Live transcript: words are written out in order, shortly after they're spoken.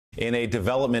In a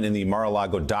development in the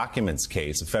Mar-a-Lago documents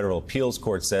case, a federal appeals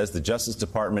court says the Justice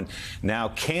Department now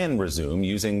can resume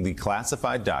using the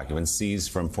classified documents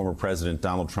seized from former President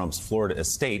Donald Trump's Florida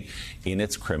estate in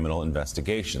its criminal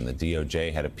investigation. The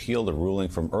DOJ had appealed a ruling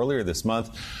from earlier this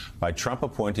month by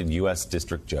Trump-appointed U.S.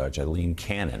 District Judge Aileen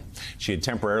Cannon. She had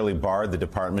temporarily barred the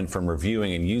department from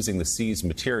reviewing and using the seized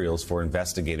materials for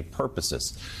investigative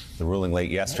purposes. The ruling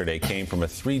late yesterday came from a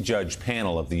three-judge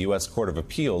panel of the U.S. Court of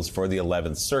Appeals for the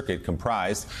 11th Circuit,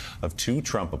 comprised of 2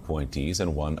 Trump appointees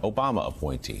and 1 Obama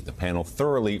appointee. The panel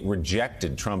thoroughly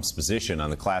rejected Trump's position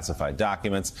on the classified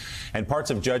documents and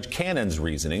parts of Judge Cannon's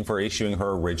reasoning for issuing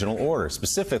her original order,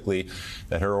 specifically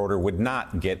that her order would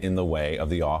not get in the way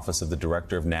of the Office of the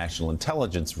Director of National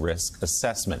Intelligence Risk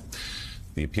Assessment.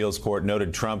 The appeals court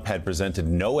noted Trump had presented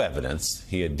no evidence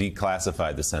he had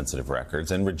declassified the sensitive records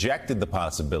and rejected the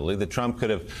possibility that Trump could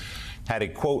have had a,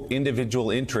 quote, individual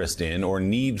interest in or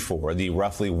need for the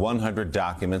roughly 100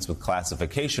 documents with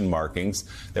classification markings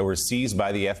that were seized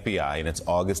by the FBI in its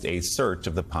August 8th search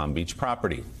of the Palm Beach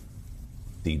property.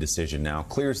 The decision now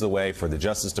clears the way for the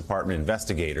Justice Department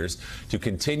investigators to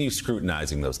continue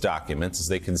scrutinizing those documents as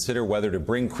they consider whether to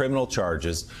bring criminal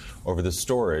charges over the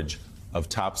storage of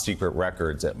top-secret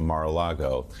records at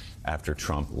Mar-a-Lago after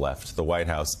Trump left the White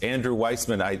House. Andrew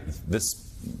Weissman, I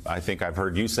think I've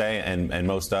heard you say, and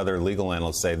most other legal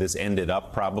analysts say, this ended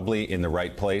up probably in the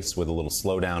right place with a little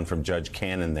slowdown from Judge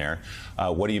Cannon there.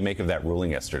 What do you make of that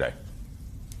ruling yesterday?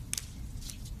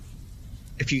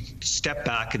 If you step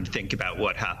back and think about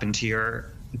what happened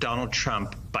here, Donald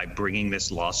Trump, by bringing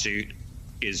this lawsuit,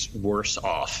 is worse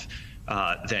off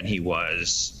than he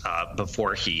was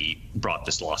before he brought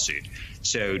this lawsuit.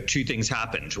 So 2 things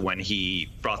happened. When he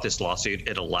brought this lawsuit,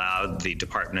 it allowed the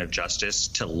Department of Justice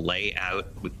to lay out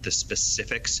with the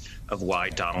specifics of why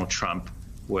Donald Trump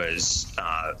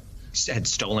had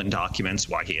stolen documents,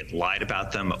 why he had lied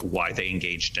about them, why they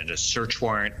engaged in a search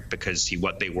warrant, because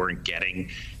what they weren't getting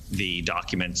the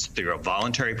documents through a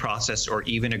voluntary process or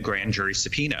even a grand jury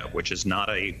subpoena, which is not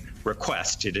a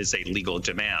request, it is a legal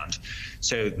demand.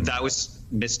 So that was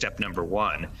misstep number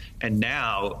 1. And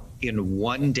now, in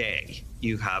one day,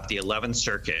 you have the 11th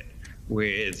Circuit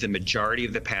with the majority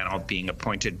of the panel being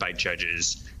appointed by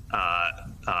judges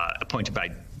appointed by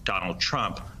Donald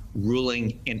Trump,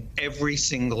 ruling in every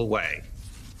single way,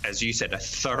 as you said, a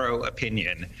thorough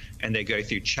opinion, and they go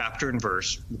through chapter and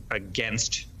verse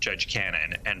against Judge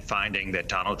Cannon and finding that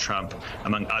Donald Trump,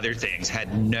 among other things,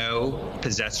 had no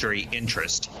possessory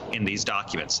interest in these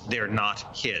documents. They're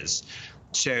not his.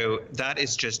 So that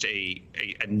is just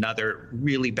another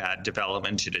really bad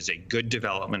development. It is a good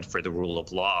development for the rule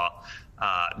of law.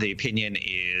 The opinion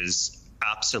is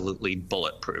absolutely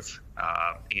bulletproof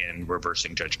in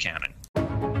reversing Judge Cannon.